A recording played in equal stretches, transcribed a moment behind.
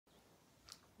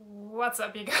What's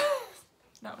up, you guys?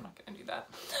 No, I'm not gonna do that.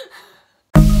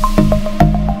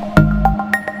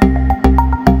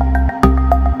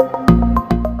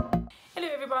 Hello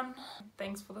everyone,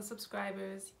 thanks for the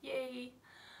subscribers, yay!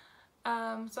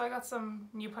 So I got some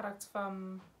new products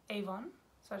from Avon,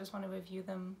 so I just want to review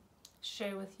them,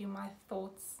 share with you my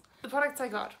thoughts. The products I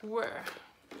got were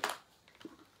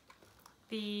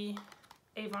the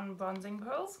Avon bronzing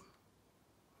pearls.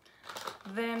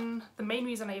 Then the main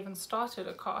reason I even started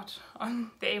a cart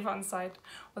on the Avon site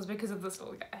was because of this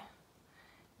little guy.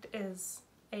 It is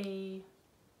an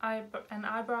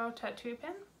eyebrow tattoo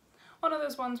pen. One of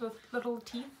those ones with little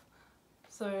teeth.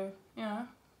 So, you know,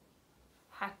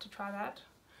 had to try that.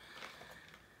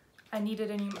 I needed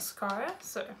a new mascara,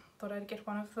 so thought I'd get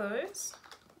one of those.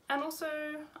 And also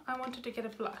I wanted to get a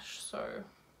blush, so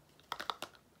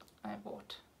I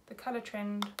bought the Color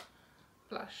Trend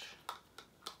blush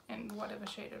in whatever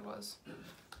shade it was.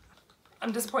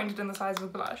 I'm disappointed in the size of the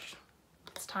blush.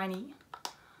 It's tiny.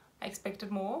 I expected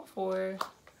more for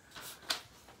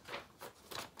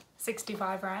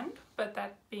 65 Rand, but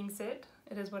that being said,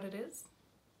 it is what it is.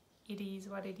 It is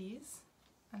what it is,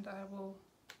 and I will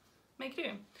make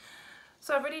do.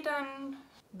 So I've already done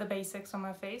the basics on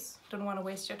my face. Didn't want to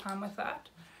waste your time with that.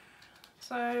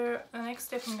 So the next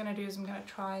step I'm going to do is I'm going to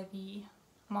try the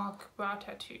Mark Brow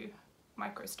Tattoo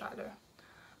Micro Styler.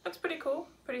 Looks pretty cool,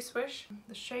 pretty swish.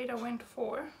 The shade I went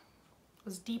for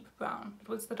was deep brown. It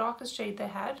was the darkest shade they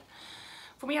had.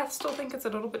 For me, I still think it's a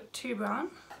little bit too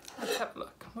brown. Let's have a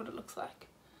look what it looks like.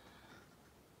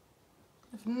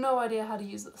 I have no idea how to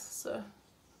use this, so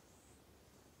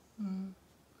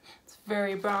it's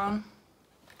very brown.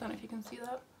 Don't know if you can see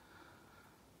that.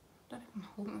 Don't know if I'm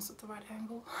holding this at the right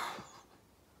angle.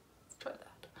 Let's try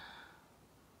that.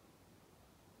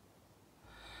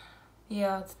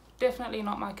 Yeah, it's definitely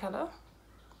not my color.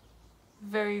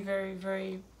 Very, very,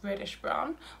 very reddish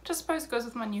brown, which I suppose goes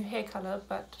with my new hair color,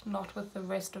 but not with the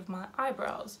rest of my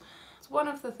eyebrows. It's one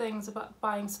of the things about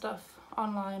buying stuff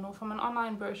online or from an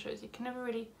online brochure is you can never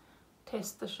really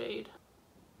test the shade.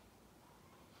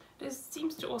 It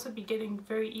seems to also be getting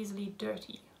very easily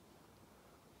dirty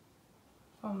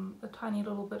from the tiny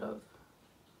little bit of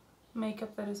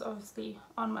makeup that is obviously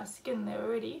on my skin there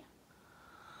already.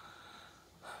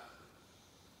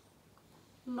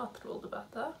 Not thrilled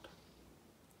about that.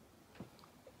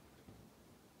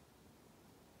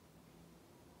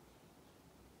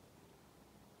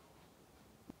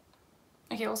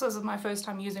 Okay, also this is my first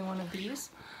time using one of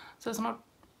these, so it's not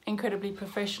incredibly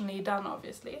professionally done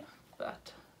obviously,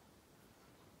 but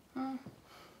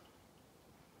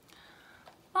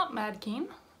not mad keen.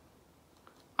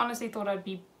 Honestly thought I'd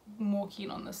be more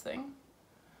keen on this thing.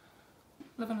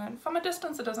 Live and learn. From a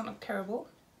distance it doesn't look terrible.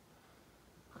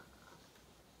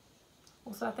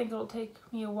 Also, I think it'll take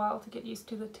me a while to get used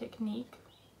to the technique.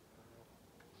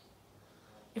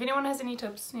 If anyone has any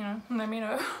tips, you know, let me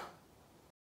know. It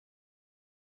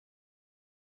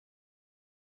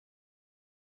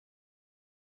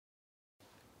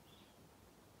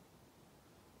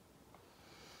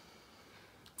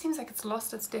seems like it's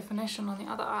lost its definition on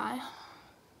the other eye.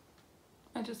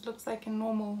 It just looks like a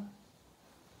normal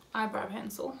eyebrow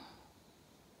pencil.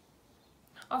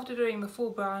 After doing the full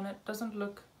brown, it doesn't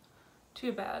look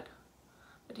too bad,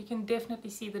 but you can definitely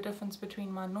see the difference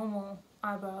between my normal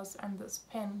eyebrows and this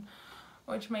pen,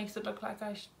 which makes it look like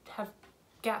I have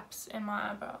gaps in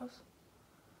my eyebrows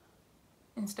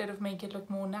instead of make it look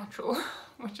more natural,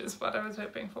 which is what I was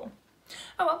hoping for.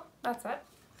 Oh well, that's it.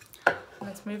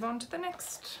 Let's move on to the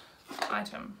next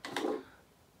item.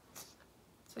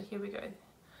 So here we go.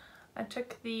 I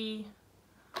took the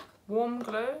Warm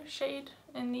Glow shade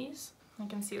in these. You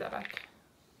can see that like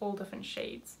all different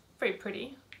shades. Very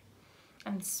pretty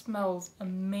and smells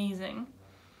amazing,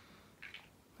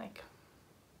 like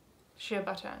shea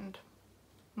butter, and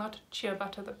not shea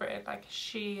butter the bread, like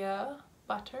shea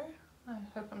butter. I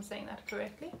hope I'm saying that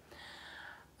correctly.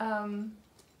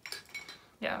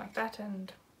 Yeah, like that,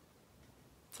 and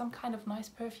some kind of nice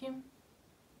perfume.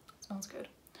 Smells good.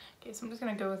 Okay, so I'm just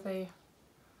gonna go with a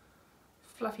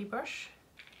fluffy brush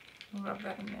and rub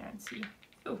that in there and see.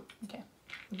 Oh, okay.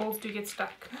 The balls do get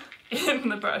stuck in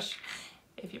the brush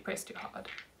if you press too hard.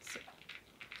 So.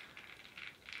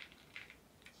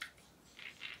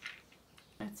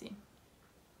 Let's see.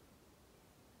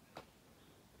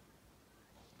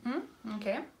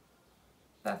 Okay.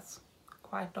 That's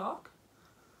quite dark.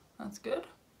 That's good.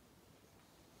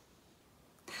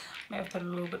 May have put a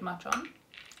little bit much on.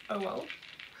 Oh well.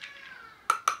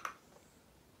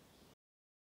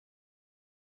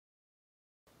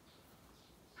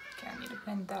 Okay, I need to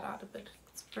blend that out a bit.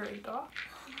 It's very dark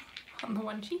on the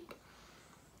one cheek.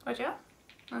 But yeah,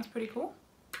 That's pretty cool.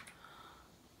 It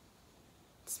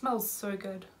smells so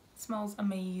good. It smells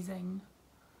amazing.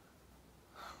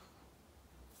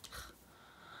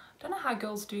 Don't know how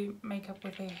girls do makeup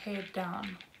with their hair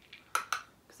down,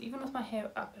 because even with my hair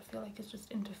up I feel like it's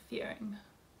just interfering.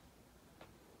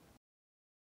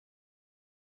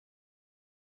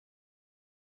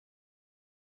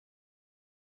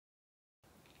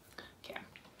 Okay,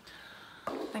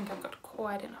 I think I've got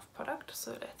quite enough product,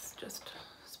 so let's just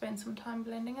spend some time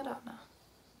blending it out now,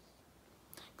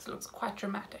 because it looks quite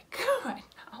dramatic right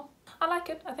now. I like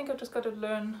it. I think I've just got to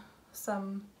learn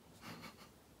some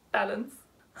balance.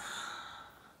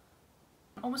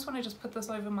 I almost want to just put this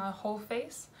over my whole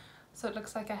face so it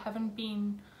looks like I haven't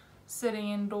been sitting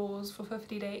indoors for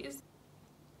 50 days.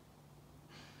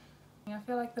 I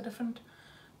feel like the different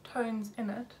tones in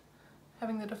it,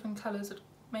 having the different colours, it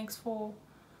makes for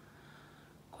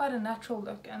quite a natural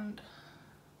look and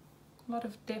a lot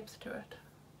of depth to it.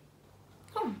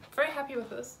 Oh, very happy with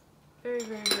this. Very,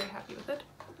 very, very happy with it.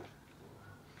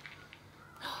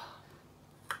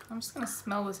 I'm just going to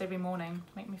smell this every morning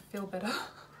to make me feel better.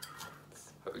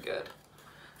 So good.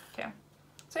 Okay,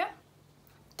 so yeah,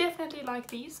 definitely like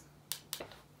these.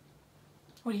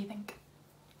 What do you think?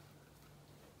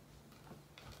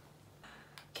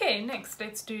 Okay, next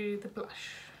let's do the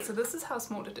blush. So this is how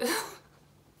small it is.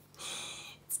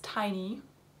 It's tiny.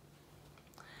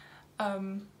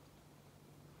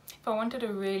 If I wanted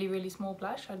a really, really small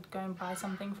blush, I'd go and buy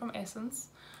something from Essence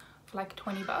for like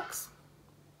 20 bucks.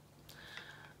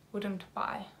 Wouldn't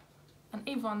buy an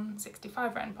Avon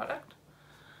 65 rand product.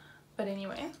 But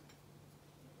anyway,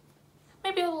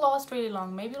 maybe it'll last really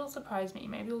long, maybe it'll surprise me,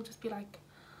 maybe it'll just be like,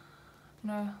 you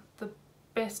know, the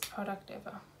best product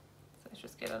ever. So let's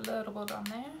just get a little bit on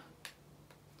there.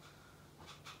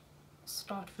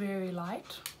 Start very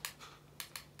light,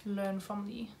 learn from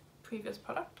the previous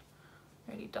product,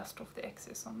 really dust off the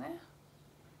excess on there.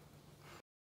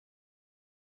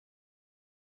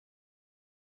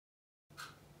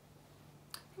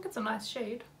 I think it's a nice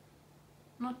shade,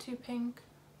 not too pink,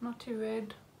 not too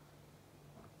red,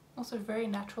 also very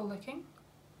natural looking.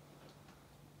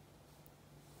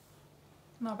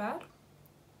 Not bad,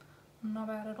 not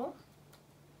bad at all.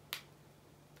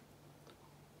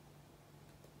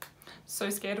 So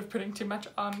scared of putting too much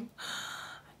on. I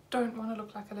don't want to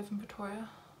look like I live in Pretoria.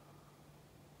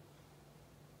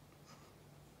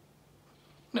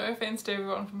 No offense to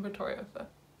everyone from Pretoria, but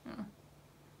yeah.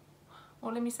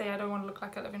 Or let me say I don't want to look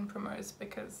like I live in Primrose,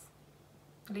 because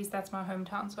at least that's my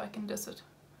hometown, so I can diss it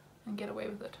and get away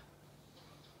with it.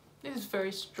 It is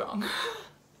very strong.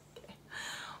 Okay.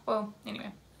 Well,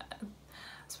 anyway, I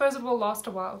suppose it will last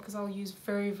a while because I'll use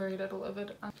very, very little of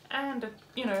it, and it,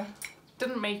 you know,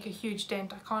 didn't make a huge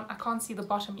dent. I can't see the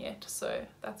bottom yet, so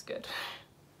that's good.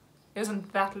 It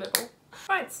isn't that little.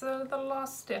 Right, so the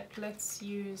last step, let's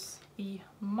use the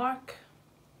MARC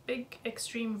Big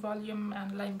Extreme Volume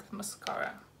and Length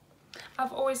Mascara.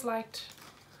 I've always liked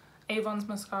Avon's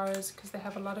mascaras because they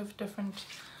have a lot of different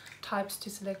types to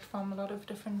select from, a lot of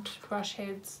different brush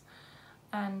heads,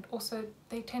 and also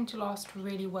they tend to last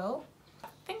really well. I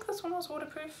think this one was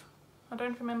waterproof, I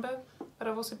don't remember, but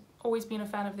I've also always been a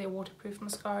fan of their waterproof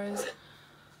mascaras.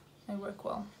 They work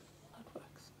well. That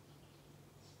works.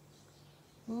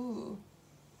 Ooh.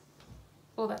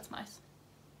 Oh, that's nice.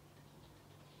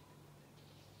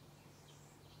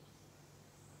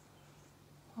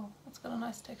 Oh, it's got a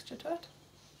nice texture to it.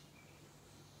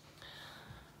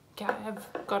 Okay, I have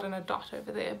gotten a dot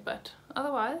over there, but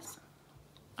otherwise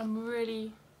I'm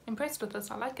really impressed with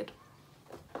this. I like it.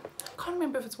 I can't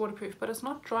remember if it's waterproof, but it's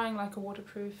not drying like a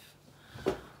waterproof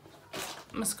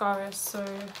mascara, so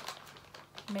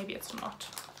maybe it's not.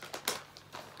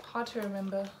 Hard to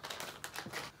remember.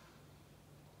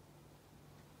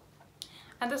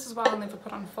 And this is why I'll never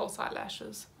put on false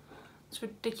eyelashes. It's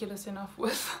ridiculous enough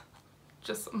with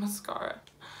just mascara.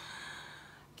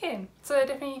 Okay, so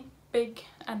definitely big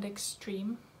and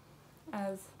extreme,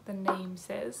 as the name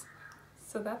says,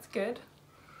 so that's good.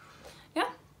 Yeah,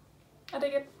 I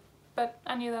dig it, but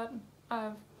I knew that.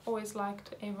 I've always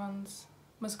liked Avon's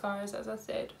mascaras, as I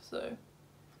said, so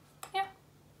yeah.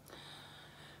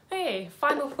 Okay,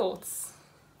 final thoughts.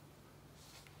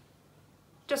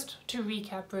 Just to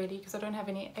recap really, because I don't have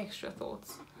any extra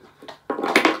thoughts.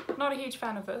 Not a huge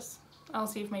fan of this. I'll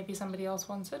see if maybe somebody else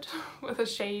wants it with a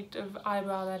shade of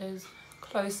eyebrow that is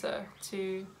closer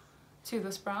to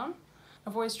this brown.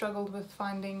 I've always struggled with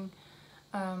finding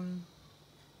the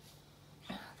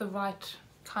right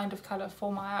kind of colour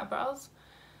for my eyebrows.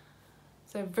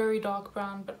 So very dark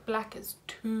brown, but black is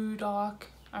too dark.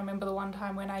 I remember the one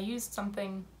time when I used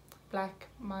something black,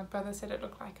 my brother said it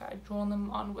looked like I'd drawn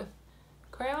them on with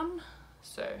crayon,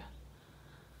 so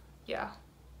yeah,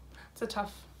 it's a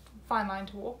tough fine line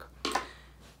to walk.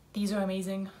 These are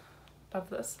amazing.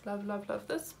 Love this, love, love, love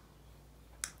this.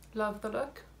 Love the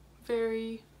look.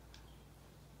 Very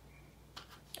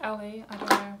LA, I don't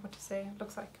know what to say. It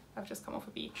looks like I've just come off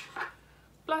a beach.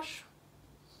 Blush,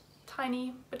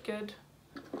 tiny but good,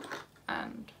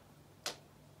 and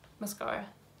mascara.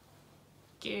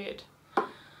 Good.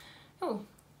 Oh,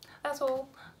 that's all.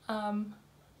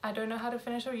 I don't know how to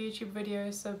finish a YouTube video,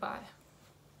 so bye.